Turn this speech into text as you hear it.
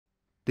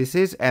This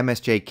is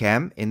MSJ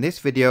Chem. In this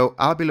video,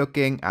 I'll be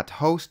looking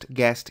at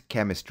host-guest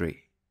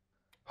chemistry.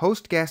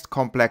 Host-guest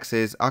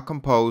complexes are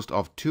composed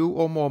of two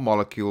or more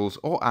molecules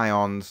or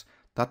ions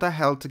that are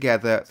held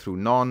together through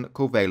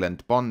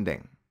non-covalent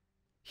bonding.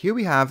 Here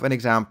we have an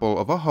example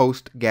of a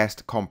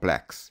host-guest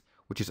complex,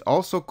 which is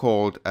also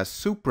called a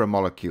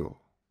supramolecule.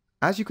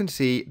 As you can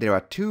see, there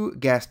are two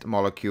guest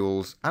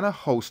molecules and a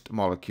host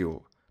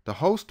molecule. The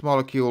host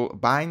molecule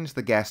binds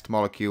the guest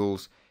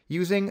molecules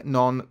using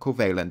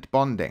non-covalent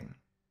bonding.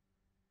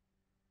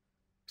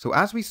 So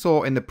as we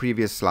saw in the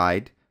previous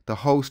slide,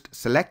 the host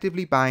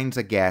selectively binds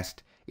a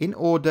guest in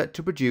order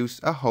to produce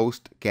a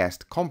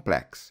host-guest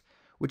complex,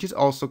 which is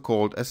also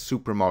called a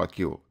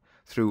supramolecule,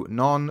 through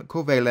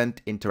non-covalent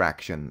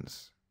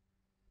interactions.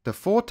 The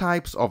four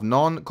types of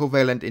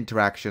non-covalent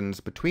interactions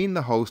between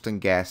the host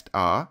and guest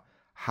are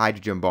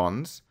hydrogen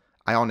bonds,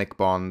 ionic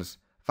bonds,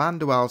 van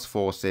der Waals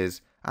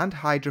forces, and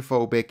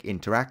hydrophobic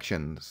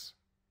interactions.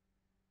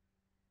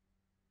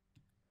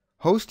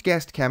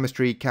 Host-guest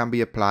chemistry can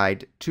be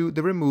applied to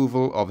the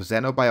removal of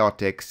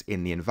xenobiotics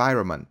in the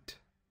environment.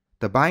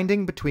 The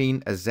binding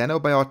between a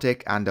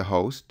xenobiotic and a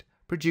host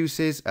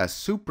produces a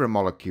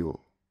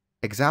supramolecule.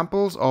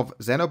 Examples of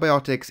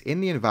xenobiotics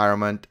in the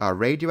environment are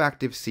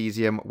radioactive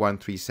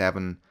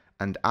cesium-137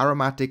 and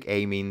aromatic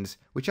amines,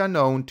 which are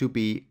known to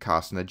be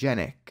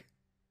carcinogenic.